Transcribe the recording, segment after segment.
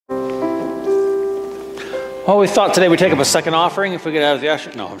Well, we thought today we'd take up a second offering if we get out of the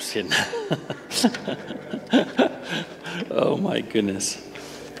usher. No, I'm just kidding. Oh, my goodness.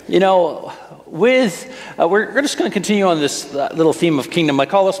 You know, we're just going to continue on this little theme of kingdom. I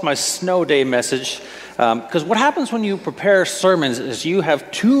call this my snow day message, because what happens when you prepare sermons is you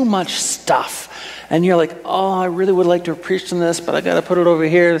have too much stuff. And you're like, oh, I really would like to preach on this, but I got to put it over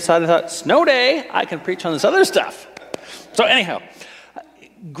here. So I thought, snow day, I can preach on this other stuff. So anyhow,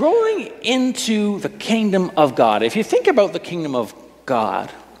 growing into the kingdom of God. If you think about the kingdom of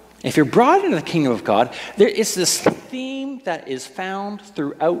God, if you're brought into the kingdom of God, there is this theme that is found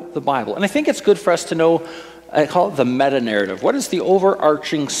throughout the Bible. And I think it's good for us to know, I call it the meta-narrative. What is the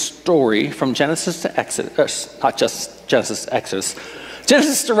overarching story from Genesis to Exodus, not just Genesis, Exodus,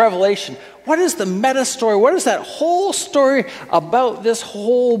 Genesis to Revelation? What is the meta story? What is that whole story about this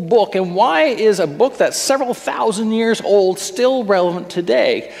whole book? And why is a book that's several thousand years old still relevant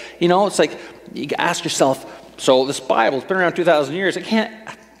today? You know, it's like you ask yourself, so this Bible, it's been around 2,000 years. It can't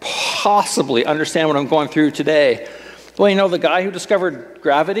possibly understand what I'm going through today. Well, you know, the guy who discovered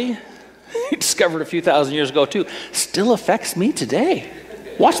gravity, he discovered a few thousand years ago too, still affects me today.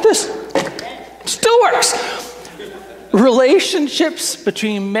 Watch this. Still works. Relationships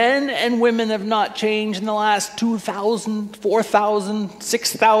between men and women have not changed in the last 2,000, 4,000,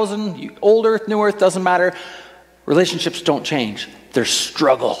 6,000. Old earth, new earth, doesn't matter. Relationships don't change. There's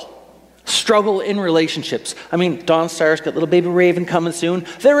struggle. Struggle in relationships. I mean, Dawn Star's got little baby Raven coming soon.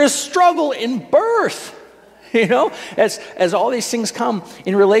 There is struggle in birth. You know, as all these things come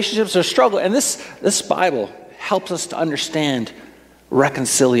in relationships, there's struggle. And this Bible helps us to understand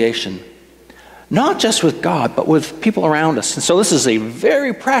reconciliation. Not just with God, but with people around us. And so this is a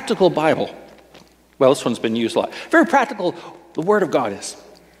very practical Bible. Well, this one's been used a lot. Very practical, the Word of God is.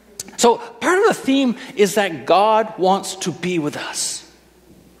 So part of the theme is that God wants to be with us.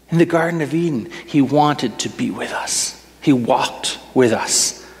 In the Garden of Eden, He wanted to be with us. He walked with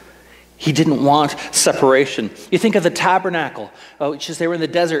us. He didn't want separation. You think of the tabernacle, which is they were in the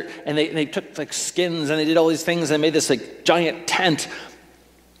desert, and they took like skins, and they did all these things, and they made this like giant tent.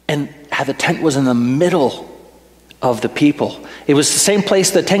 And how the tent was in the middle of the people. It was the same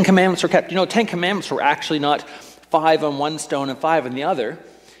place the 10 Commandments were kept. You know, 10 Commandments were actually not 5 on one stone and 5 on the other.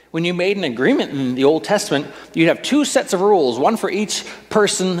 When you made an agreement in the Old Testament, you'd have 2 sets of rules, one for each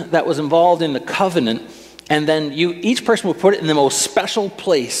person that was involved in the covenant, and then each person would put it in the most special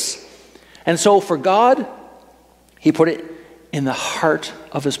place. And so for God, He put it in the heart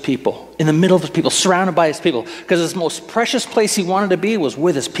of His people, in the middle of His people, surrounded by His people, because His most precious place He wanted to be was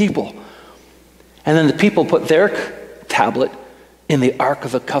with His people. And then the people put their tablet in the Ark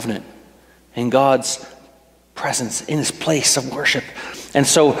of the Covenant, in God's presence, in His place of worship. And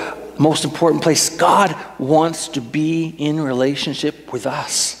so, most important place, God wants to be in relationship with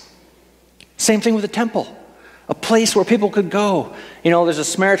us. Same thing with the temple, a place where people could go. You know, there's a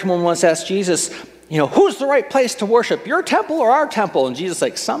Samaritan woman once asked Jesus, you know, who's the right place to worship, your temple or our temple? And Jesus is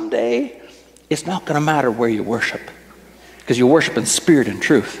like, someday it's not going to matter where you worship, because you worship in spirit and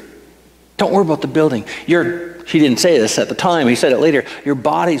truth. Don't worry about the building. She didn't say this at the time. He said it later. Your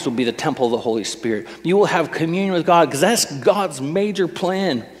bodies will be the temple of the Holy Spirit. You will have communion with God, because that's God's major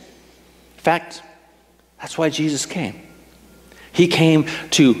plan. In fact, that's why Jesus came. He came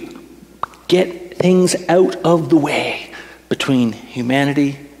to get things out of the way between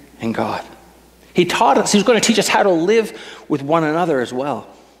humanity and God. He taught us, He was going to teach us how to live with one another as well.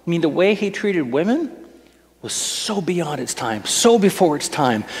 I mean, the way He treated women was so beyond its time, so before its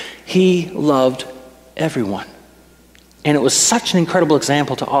time. He loved everyone. And it was such an incredible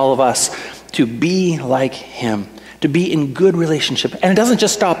example to all of us to be like Him, to be in good relationship. And it doesn't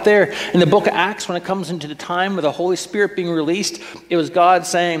just stop there. In the book of Acts, when it comes into the time of the Holy Spirit being released, it was God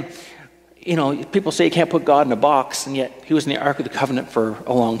saying, you know, people say you can't put God in a box, and yet He was in the Ark of the Covenant for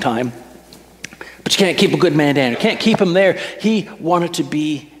a long time. But you can't keep a good man down. You can't keep him there. He wanted to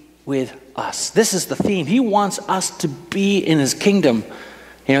be with us. This is the theme. He wants us to be in His kingdom.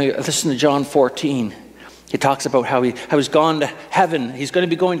 You know, listen to John 14. He talks about how he's gone to heaven. He's going to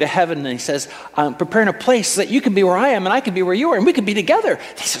be going to heaven. And He says, I'm preparing a place so that you can be where I am and I can be where you are, and we can be together.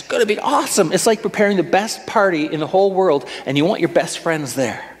 This is going to be awesome. It's like preparing the best party in the whole world, and you want your best friends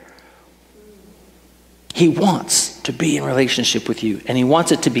there. He wants to be in relationship with you, and He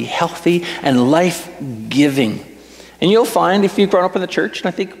wants it to be healthy and life-giving. And you'll find, if you've grown up in the church, and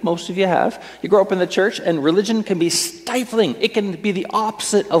I think most of you have, you grow up in the church, and religion can be stifling. It can be the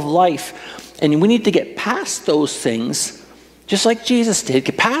opposite of life. And we need to get past those things, just like Jesus did.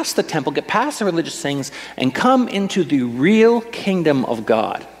 Get past the temple, get past the religious things, and come into the real kingdom of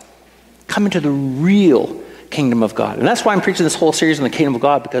God. Come into the real kingdom of God. And that's why I'm preaching this whole series on the kingdom of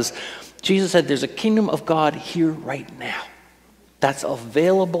God, because Jesus said there's a kingdom of God here right now that's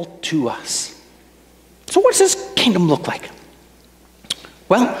available to us. So what does this kingdom look like?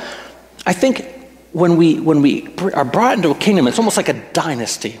 Well, I think when we are brought into a kingdom, it's almost like a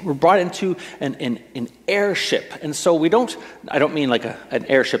dynasty. We're brought into an heirship. And so I don't mean like an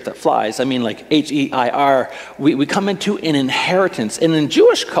airship that flies. I mean like H-E-I-R. We come into an inheritance. And in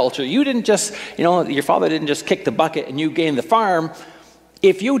Jewish culture, you didn't just, your father didn't just kick the bucket and you gained the farm.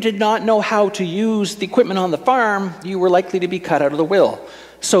 If you did not know how to use the equipment on the farm, you were likely to be cut out of the will.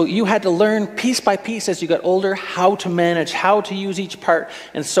 So you had to learn piece by piece as you got older how to manage, how to use each part.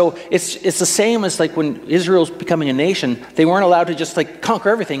 And so it's the same as like when Israel's becoming a nation, they weren't allowed to just like conquer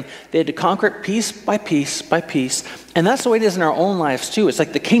everything. They had to conquer it piece by piece by piece. And that's the way it is in our own lives too. It's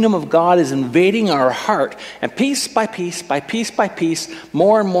like the kingdom of God is invading our heart, and piece by piece by piece by piece,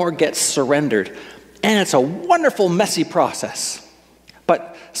 more and more gets surrendered. And it's a wonderful, messy process.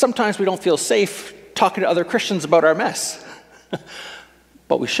 But sometimes we don't feel safe talking to other Christians about our mess.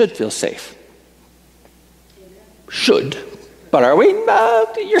 But we should feel safe. Should. But are we?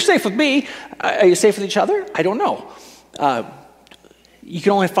 You're safe with me. Are you safe with each other? I don't know. You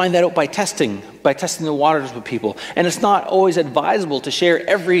can only find that out by testing the waters with people. And it's not always advisable to share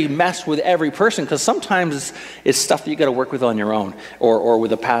every mess with every person, because sometimes it's stuff that you got to work with on your own, or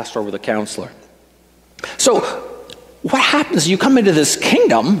with a pastor or with a counselor. So what happens? You come into this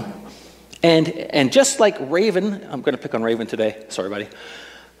kingdom, and just like Raven, I'm going to pick on Raven today. Sorry, buddy.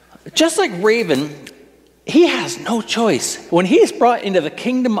 Just like Raven, he has no choice. When he's brought into the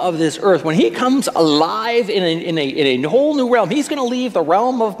kingdom of this earth, when he comes alive in a whole new realm, he's going to leave the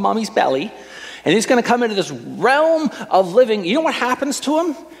realm of mommy's belly, and he's going to come into this realm of living. You know what happens to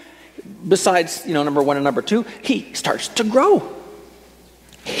him? Besides, number one and number two, he starts to grow.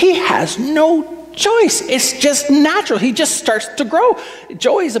 He has no choice. It's just natural. He just starts to grow.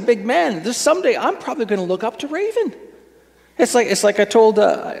 Joey's a big man. Someday I'm probably going to look up to Raven. It's like I told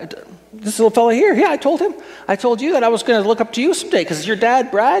this little fellow here. Yeah, I told you that I was going to look up to you someday, because your dad,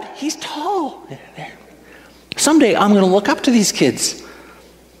 Brad, he's tall. Someday I'm going to look up to these kids.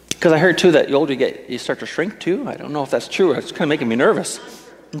 Because I heard too that the older you get, you start to shrink too. I don't know if that's true. It's kind of making me nervous.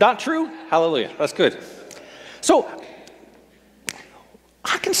 Not true? Hallelujah. That's good. So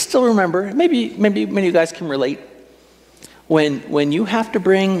I can still remember, maybe many of you guys can relate, when you have to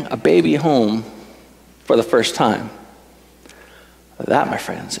bring a baby home for the first time. That, my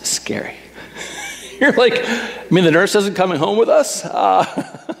friends, is scary. You're like, the nurse isn't coming home with us?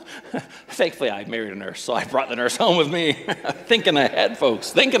 Thankfully, I married a nurse, so I brought the nurse home with me. Thinking ahead,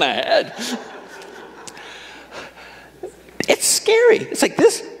 folks, thinking ahead. It's scary. It's like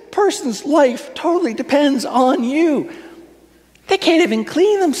this person's life totally depends on you. They can't even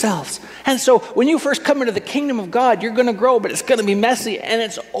clean themselves. And so when you first come into the kingdom of God, you're going to grow, but it's going to be messy, and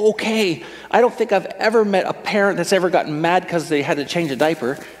it's okay. I don't think I've ever met a parent that's ever gotten mad because they had to change a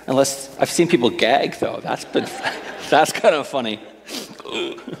diaper, unless I've seen people gag, though. That's kind of funny.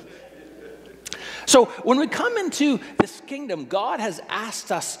 So when we come into this kingdom, God has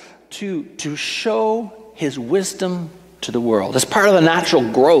asked us to show his wisdom to the world. It's part of the natural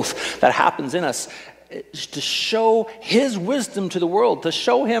growth that happens in us. To show his wisdom to the world, to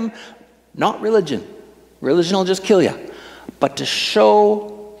show him not religion. Religion will just kill you. But to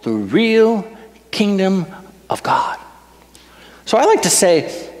show the real kingdom of God. So I like to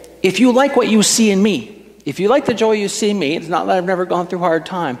say, if you like what you see in me, if you like the joy you see in me, it's not that I've never gone through hard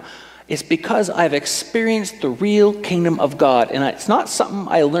time. It's because I've experienced the real kingdom of God. And it's not something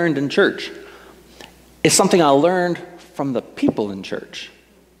I learned in church. It's something I learned from the people in church.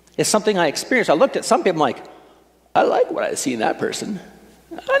 It's something I experienced. I looked at some people, I'm like, I like what I see in that person.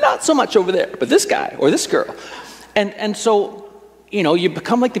 Not so much over there, but this guy or this girl. And so, you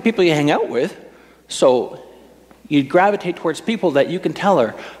become like the people you hang out with. So you gravitate towards people that you can tell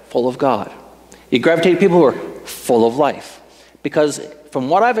are full of God. You gravitate to people who are full of life. Because from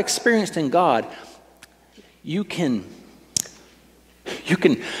what I've experienced in God, you can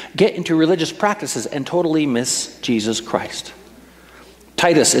get into religious practices and totally miss Jesus Christ.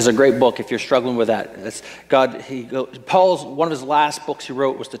 Titus is a great book if you're struggling with that. Paul's, one of his last books he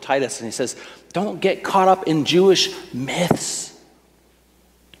wrote was to Titus, and he says, don't get caught up in Jewish myths,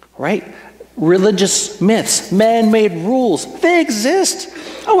 right? Religious myths, man-made rules, they exist.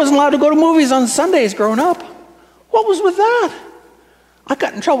 I wasn't allowed to go to movies on Sundays growing up. What was with that? I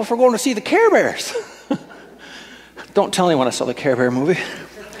got in trouble for going to see the Care Bears. Don't tell anyone I saw the Care Bear movie.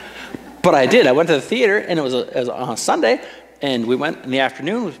 But I did. I went to the theater, and it was on a Sunday. And we went in the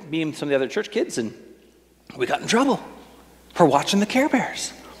afternoon with me and some of the other church kids, and we got in trouble for watching the Care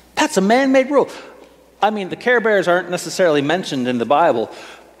Bears. That's a man-made rule. The Care Bears aren't necessarily mentioned in the Bible,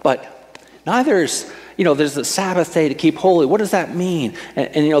 but Neither is, there's the Sabbath day to keep holy. What does that mean?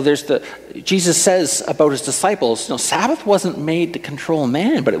 And there's Jesus says about his disciples, Sabbath wasn't made to control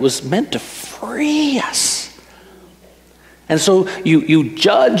man, but it was meant to free us. And so you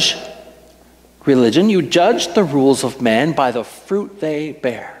judge religion, you judge the rules of men by the fruit they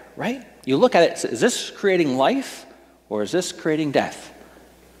bear, right? You look at it, is this creating life or is this creating death?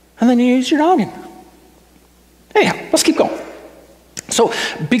 And then you use your noggin. Anyhow, let's keep going. So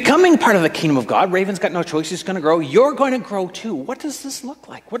becoming part of the kingdom of God, Raven's got no choice, he's going to grow. You're going to grow too. What does this look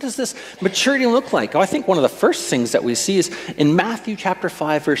like? What does this maturity look like? I think one of the first things that we see is in Matthew Chapter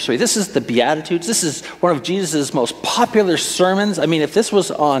 5, verse 3. This is the Beatitudes. This is one of Jesus' most popular sermons. I mean, if this was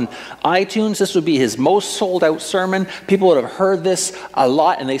on iTunes, this would be his most sold out sermon. People would have heard this a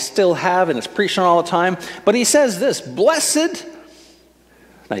lot, and they still have, and it's preached on all the time. But he says this, blessed,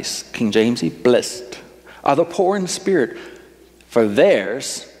 nice King Jamesy, blessed are the poor in spirit, for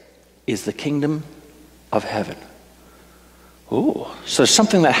theirs is the kingdom of heaven. Ooh, so there's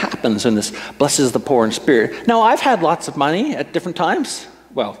something that happens in this, blessed is the poor in spirit. Now, I've had lots of money at different times.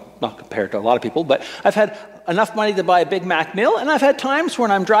 Well, not compared to a lot of people, but I've had enough money to buy a Big Mac meal, and I've had times when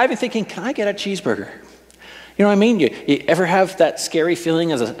I'm driving thinking, can I get a cheeseburger? You know what I mean? You ever have that scary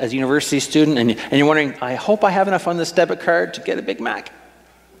feeling as a university student, and you're wondering, I hope I have enough on this debit card to get a Big Mac?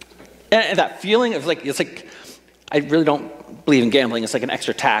 And that feeling of it's like, I really don't believe in gambling. It's like an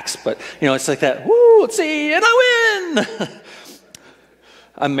extra tax, but it's like that, woo, let's see, and I win.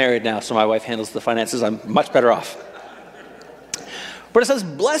 I'm married now, so my wife handles the finances. I'm much better off. But it says,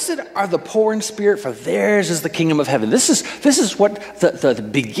 blessed are the poor in spirit, for theirs is the kingdom of heaven. This is what the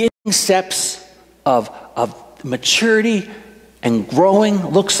beginning steps of maturity and growing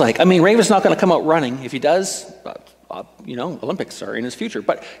looks like. I mean, Raven's not going to come out running. If he does, Olympics are in his future,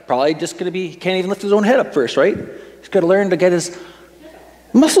 but probably just going to be, can't even lift his own head up first, right? He's got to learn to get his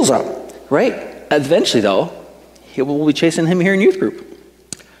muscles up, right? Eventually, though, we'll be chasing him here in youth group.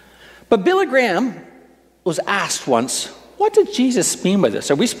 But Billy Graham was asked once, what did Jesus mean by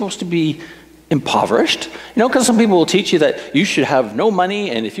this? Are we supposed to be impoverished? Because some people will teach you that you should have no money,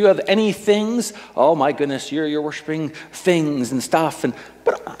 and if you have any things, oh my goodness, you're worshiping things and stuff.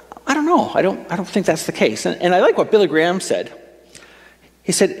 But I don't know. I don't think that's the case. And I like what Billy Graham said.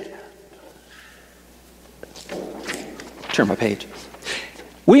 He said, turn my page.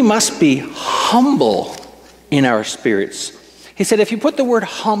 We must be humble in our spirits. He said, if you put the word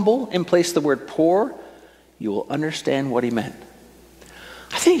humble in place of the word poor, you will understand what he meant.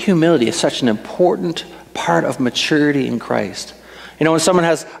 I think humility is such an important part of maturity in Christ. When someone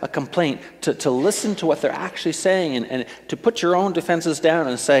has a complaint, to listen to what they're actually saying and to put your own defenses down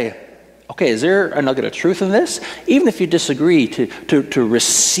and say, okay, is there a nugget of truth in this? Even if you disagree, to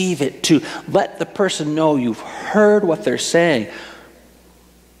receive it, to let the person know you've heard what they're saying.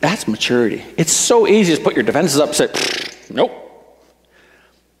 That's maturity. It's so easy to put your defenses up and say, nope.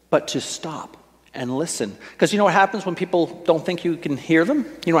 But to stop and listen. Because you know what happens when people don't think you can hear them?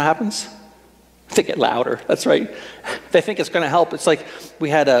 You know what happens? They get louder. That's right. They think it's going to help. It's like we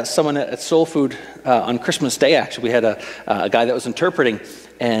had someone at Soul Food on Christmas Day, actually. We had a guy that was interpreting,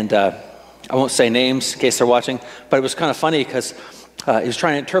 and I won't say names in case they're watching, but it was kind of funny because he was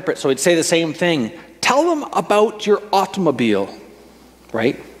trying to interpret. So he'd say the same thing. Tell them about your automobile,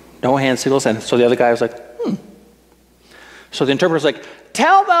 right? No hand signals. And so the other guy was like, So the interpreter's like,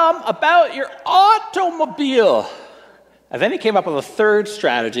 tell them about your automobile. And then he came up with a third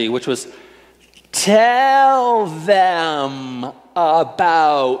strategy, which was, tell them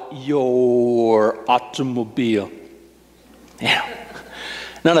about your automobile. Yeah.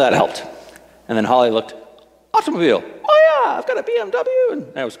 None of that helped. And then Holly looked, automobile. Oh yeah, I've got a BMW.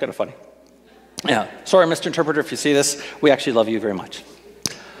 And that was kind of funny. Yeah. Sorry, Mr. Interpreter, if you see this, we actually love you very much.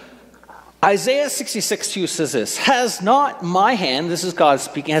 Isaiah 66:2 says this, has not my hand, this is God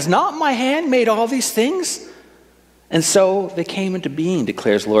speaking, has not my hand made all these things? And so they came into being,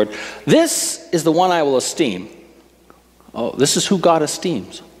 declares the Lord. This is the one I will esteem. Oh, this is who God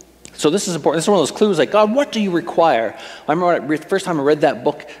esteems. So this is important. This is one of those clues like, God, what do you require? I remember the first time I read that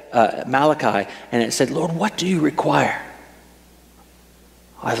book, Malachi, and it said, Lord, what do you require?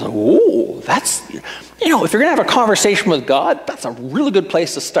 I was like, whoa, that's, if you're going to have a conversation with God, that's a really good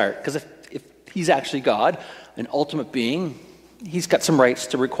place to start. Because if he's actually God, an ultimate being, he's got some rights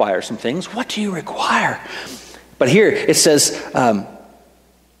to require some things. What do you require? But here it says,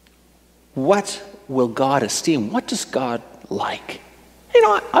 what will God esteem? What does God like?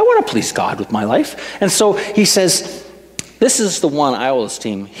 I want to please God with my life. And so he says, this is the one I will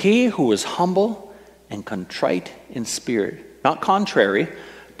esteem. He who is humble and contrite in spirit. Not contrary,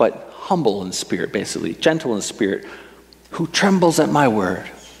 but humble in spirit, basically. Gentle in spirit. Who trembles at my word.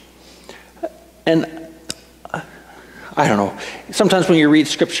 And I don't know, sometimes when you read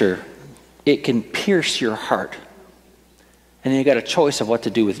scripture, it can pierce your heart. And then you got a choice of what to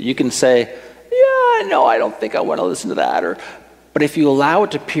do with it. You can say, yeah, no, I don't think I want to listen to that. But if you allow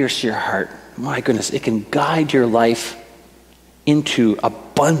it to pierce your heart, my goodness, it can guide your life into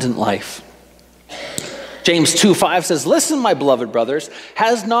abundant life. James 2:5 says, listen, my beloved brothers,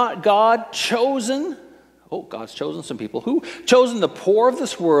 has not God chosen, God's chosen some people, who chosen the poor of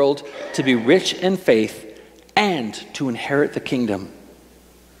this world to be rich in faith and to inherit the kingdom?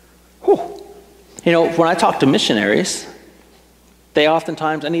 Whew. You know, when I talk to missionaries, they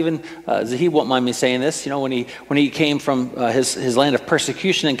oftentimes, and even Zahid won't mind me saying this, you know, when he came from his land of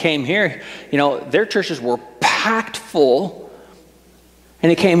persecution and came here, you know, their churches were packed full. And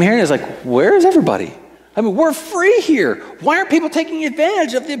he came here and he's like, where is everybody? I mean, we're free here. Why aren't people taking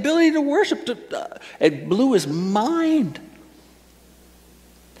advantage of the ability to worship? It blew his mind.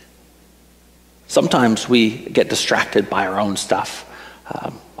 Sometimes we get distracted by our own stuff.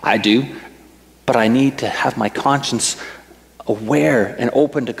 I do. But I need to have my conscience aware and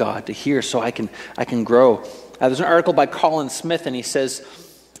open to God to hear so I can grow. There's an article by Colin Smith, and he says,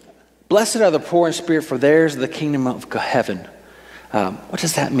 blessed are the poor in spirit, for theirs is the kingdom of heaven. What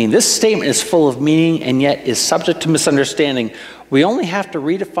does that mean? This statement is full of meaning and yet is subject to misunderstanding. We only have to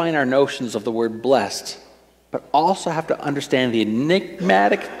redefine our notions of the word blessed, but also have to understand the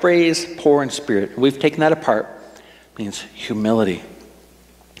enigmatic phrase poor in spirit. We've taken that apart. It means humility.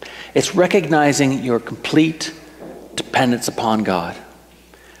 It's recognizing your complete dependence upon God.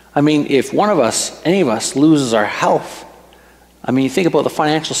 I mean, if one of us, any of us, loses our health, I mean, you think about the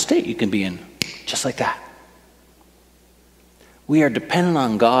financial state you can be in, just like that. We are dependent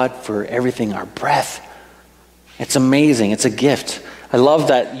on God for everything, our breath. It's amazing. It's a gift. I love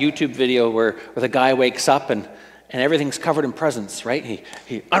that YouTube video where the guy wakes up and everything's covered in presents, right?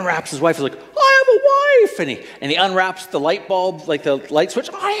 He unwraps his wife. He's like, I have a wife. And he unwraps the light bulb, like the light switch.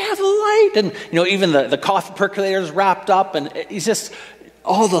 I have a light. And, you know, even the coffee percolator is wrapped up. And he's just,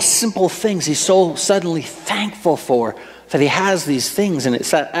 all the simple things he's so suddenly thankful for, that he has these things. And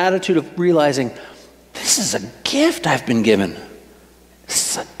it's that attitude of realizing, this is a gift I've been given.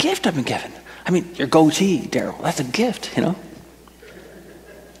 This is a gift I've been given. I mean, your goatee, Daryl, that's a gift, you know.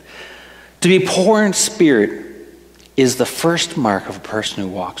 To be poor in spirit is the first mark of a person who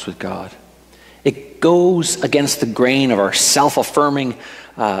walks with God. It goes against the grain of our self-affirming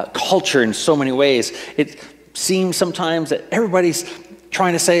culture in so many ways. It seems sometimes that everybody's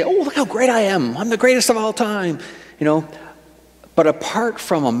trying to say, oh, look how great I am. I'm the greatest of all time, you know. But apart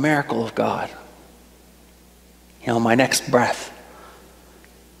from a miracle of God, you know, my next breath,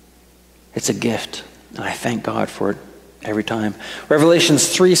 it's a gift. And I thank God for it every time.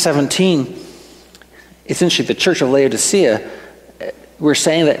 Revelations 3:17, it's interesting, the church of Laodicea, we're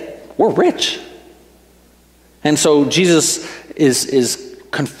saying that we're rich. And so Jesus is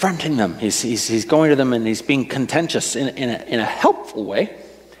confronting them. He's going to them and he's being contentious in a helpful way.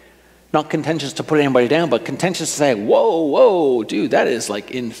 Not contentious to put anybody down, but contentious to say, whoa, dude, that is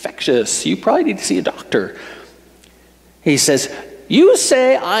like infectious. You probably need to see a doctor. He says, you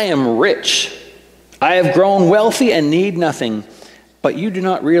say I am rich. I have grown wealthy and need nothing, but you do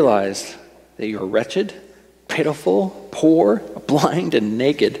not realize that you're wretched, pitiful, poor, blind, and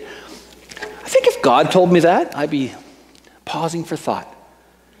naked. I think if God told me that, I'd be pausing for thought.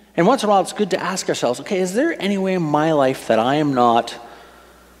 And once in a while, it's good to ask ourselves, okay, is there any way in my life that I am not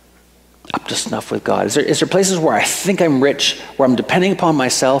up to snuff with God? Is there places where I think I'm rich, where I'm depending upon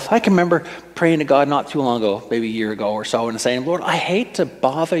myself? I can remember praying to God not too long ago, maybe a year ago or so, and saying, Lord, I hate to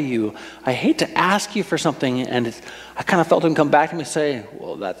bother you. I hate to ask you for something. And I kind of felt him come back to me and say,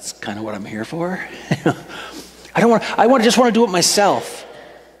 well, that's kind of what I'm here for. I just want to do it myself.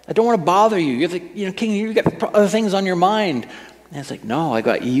 I don't want to bother you. You're the king, you've got other things on your mind. And it's like, no, I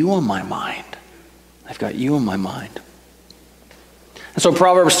got you on my mind. I've got you on my mind. And so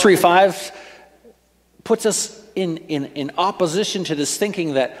Proverbs 3:5 puts us in opposition to this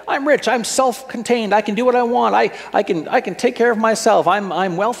thinking that I'm rich, I'm self-contained, I can do what I want, I can take care of myself,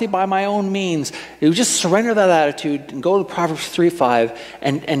 I'm wealthy by my own means. You just surrender that attitude and go to Proverbs 3:5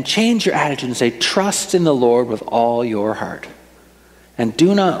 and change your attitude and say, trust in the Lord with all your heart and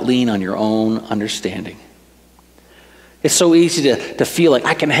do not lean on your own understanding. It's so easy to feel like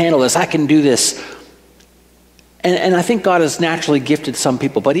I can handle this, I can do this. And I think God has naturally gifted some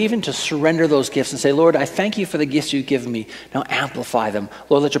people, but even to surrender those gifts and say, Lord, I thank you for the gifts you've given me. Now amplify them.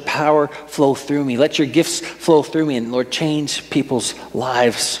 Lord, let your power flow through me. Let your gifts flow through me. And Lord, change people's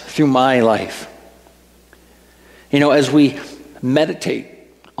lives through my life. You know, as we meditate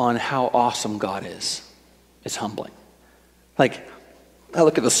on how awesome God is, it's humbling. Like, I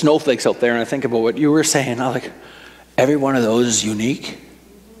look at the snowflakes out there and I think about what you were saying. I'm like, every one of those is unique.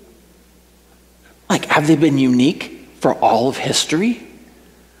 Like, have they been unique for all of history?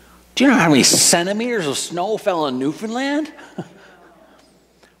 Do you know how many centimeters of snow fell in Newfoundland?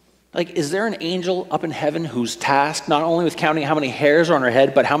 Like, is there an angel up in heaven who's tasked not only with counting how many hairs are on her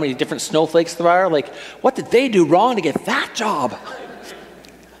head, but how many different snowflakes there are? Like, what did they do wrong to get that job?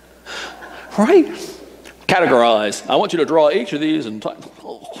 Right? Categorize. I want you to draw each of these and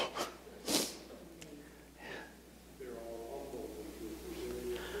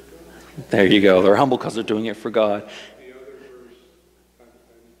There you go. They're humble because they're doing it for God. The other verse, I'm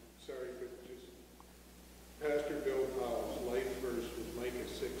sorry, but just Pastor Bill Powell's life verse was Micah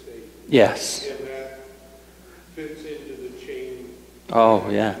 6:8. Yes. And that fits into the chain. Oh,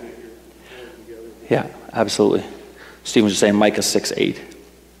 yeah. Yeah, absolutely. Stephen was just saying Micah 6:8.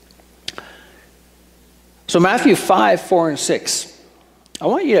 So Matthew 5:4 and 6. I'm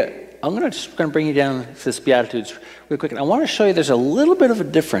going to bring you down to this Beatitudes real quick. And I want to show you there's a little bit of a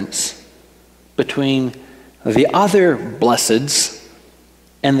difference between the other blesseds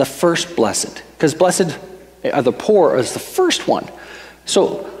and the first blessed. Because blessed are the poor is the first one.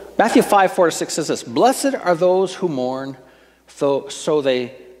 So Matthew 5:4-6 says this, blessed are those who mourn, so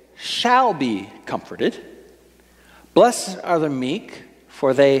they shall be comforted. Blessed are the meek,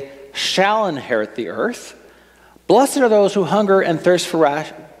 for they shall inherit the earth. Blessed are those who hunger and thirst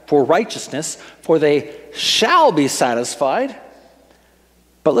for righteousness, for they shall be satisfied.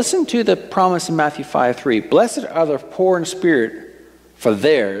 But listen to the promise in Matthew 5:3. Blessed are the poor in spirit, for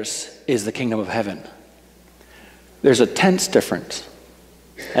theirs is the kingdom of heaven. There's a tense difference.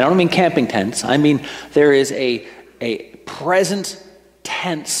 And I don't mean camping tents. I mean there is a present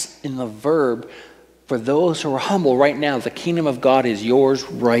tense in the verb for those who are humble right now. The kingdom of God is yours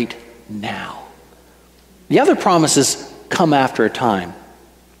right now. The other promises come after a time.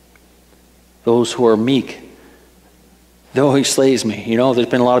 Those who are meek, though he slays me. You know, there's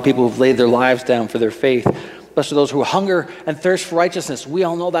been a lot of people who've laid their lives down for their faith. Blessed are those who hunger and thirst for righteousness. We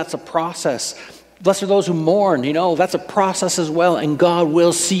all know that's a process. Blessed are those who mourn. You know, that's a process as well. And God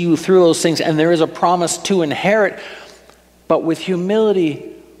will see you through those things. And there is a promise to inherit. But with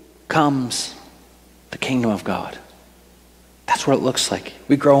humility comes the kingdom of God. That's what it looks like.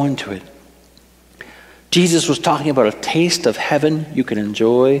 We grow into it. Jesus was talking about a taste of heaven you can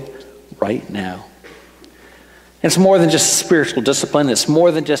enjoy right now. It's more than just spiritual discipline. It's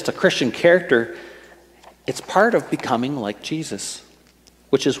more than just a Christian character. It's part of becoming like Jesus,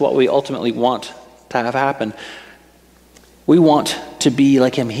 which is what we ultimately want to have happen. We want to be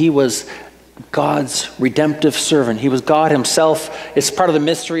like him. He was God's redemptive servant. He was God himself. It's part of the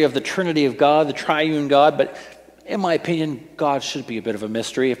mystery of the Trinity of God, the triune God. But in my opinion, God should be a bit of a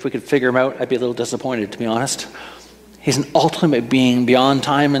mystery. If we could figure him out, I'd be a little disappointed, to be honest. He's an ultimate being beyond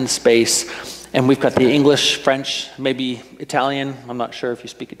time and space. And we've got the English, French, maybe Italian. I'm not sure if you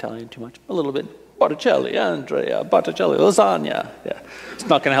speak Italian too much. A little bit. Botticelli, Andrea, Botticelli, lasagna. Yeah. It's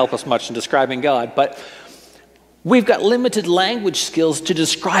not going to help us much in describing God. But we've got limited language skills to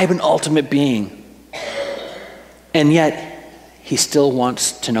describe an ultimate being. And yet, he still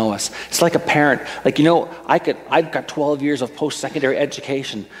wants to know us. It's like a parent. Like, you know, I've got 12 years of post-secondary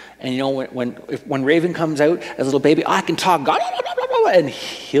education. And, you know, when Raven comes out as a little baby, I can talk, and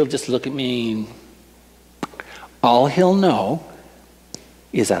he'll just look at me. All he'll know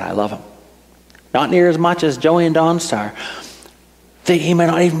is that I love him. Not near as much as Joey and Dawnstar. He may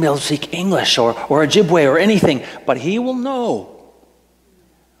not even be able to speak English or Ojibwe or anything, but he will know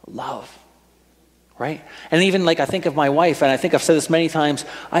love. Right? And even like I think of my wife, and I think I've said this many times,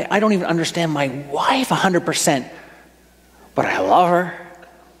 I don't even understand my wife 100%, but I love her.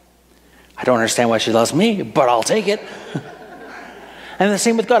 I don't understand why she loves me, but I'll take it. And the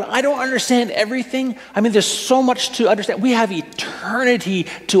same with God. I don't understand everything. I mean, there's so much to understand. We have eternity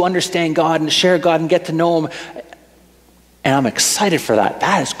to understand God and share God and get to know him. And I'm excited for that.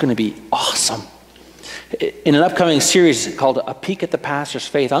 That is going to be awesome. In an upcoming series called A Peek at the Pastor's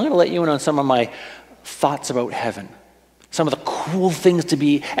Faith, I'm going to let you in on some of my thoughts about heaven. Some of the cool things to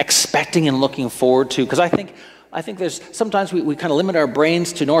be expecting and looking forward to. Because I think there's sometimes we kind of limit our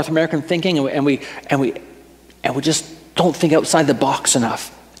brains to North American thinking, and we just don't think outside the box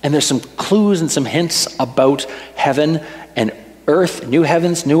enough. And there's some clues and some hints about heaven and earth, new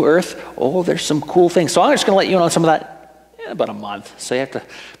heavens, new earth. Oh, there's some cool things. So I'm just going to let you in on some of that in about a month. So you have to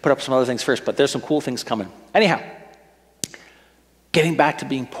put up some other things first, but there's some cool things coming. Anyhow, getting back to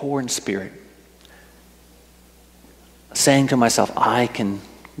being poor in spirit. Saying to myself, I can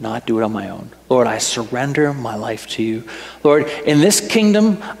not do it on my own. Lord, I surrender my life to you. Lord, in this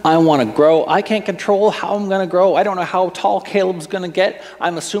kingdom, I want to grow. I can't control how I'm going to grow. I don't know how tall Caleb's going to get.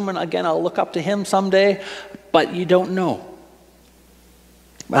 I'm assuming, again, I'll look up to him someday, but you don't know.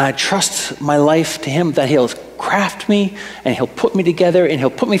 I trust my life to him, that he'll craft me and he'll put me together and he'll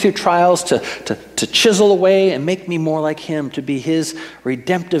put me through trials to chisel away and make me more like him, to be his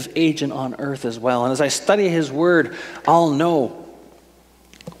redemptive agent on earth as well. And as I study his word, I'll know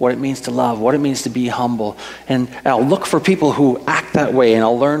what it means to love, what it means to be humble. And I'll look for people who act that way, and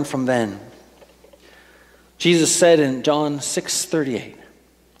I'll learn from them. Jesus said in John 6:38,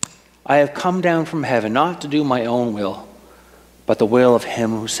 I have come down from heaven not to do my own will, but the will of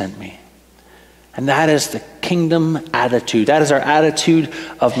him who sent me. And that is the kingdom attitude. That is our attitude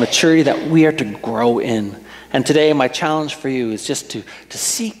of maturity that we are to grow in. And today my challenge for you is just to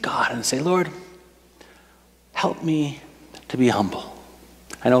seek God and say, Lord, help me to be humble.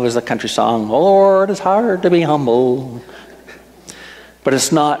 I know there's a country song, oh Lord, it's hard to be humble. But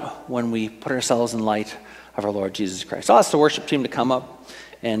it's not when we put ourselves in light of our Lord Jesus Christ. I'll ask the worship team to come up,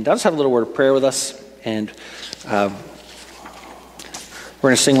 and I'll just have a little word of prayer with us, and we're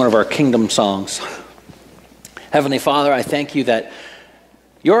going to sing one of our kingdom songs. Heavenly Father, I thank you that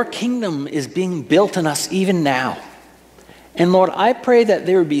your kingdom is being built in us even now. And Lord, I pray that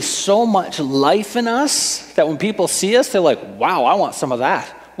there would be so much life in us that when people see us, they're like, wow, I want some of that.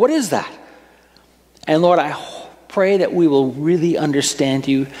 What is that? And Lord, I pray that we will really understand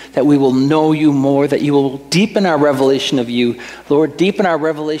you, that we will know you more, that you will deepen our revelation of you. Lord, deepen our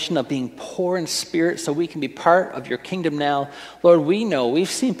revelation of being poor in spirit so we can be part of your kingdom now. Lord, we know,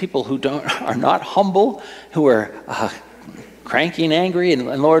 we've seen people who are not humble, who are cranky and angry. And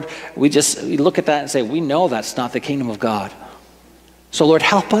Lord, we look at that and say, we know that's not the kingdom of God. So Lord,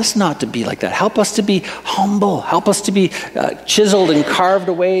 help us not to be like that. Help us to be humble. Help us to be chiseled and carved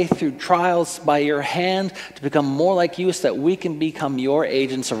away through trials by your hand to become more like you, so that we can become your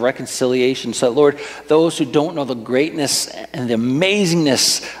agents of reconciliation. So that, Lord, those who don't know the greatness and the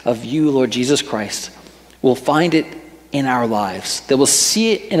amazingness of you, Lord Jesus Christ, will find it in our lives. They will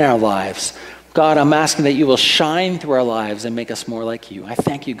see it in our lives. God, I'm asking that you will shine through our lives and make us more like you. I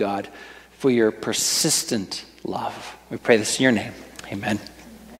thank you, God, for your persistent love. We pray this in your name. Amen.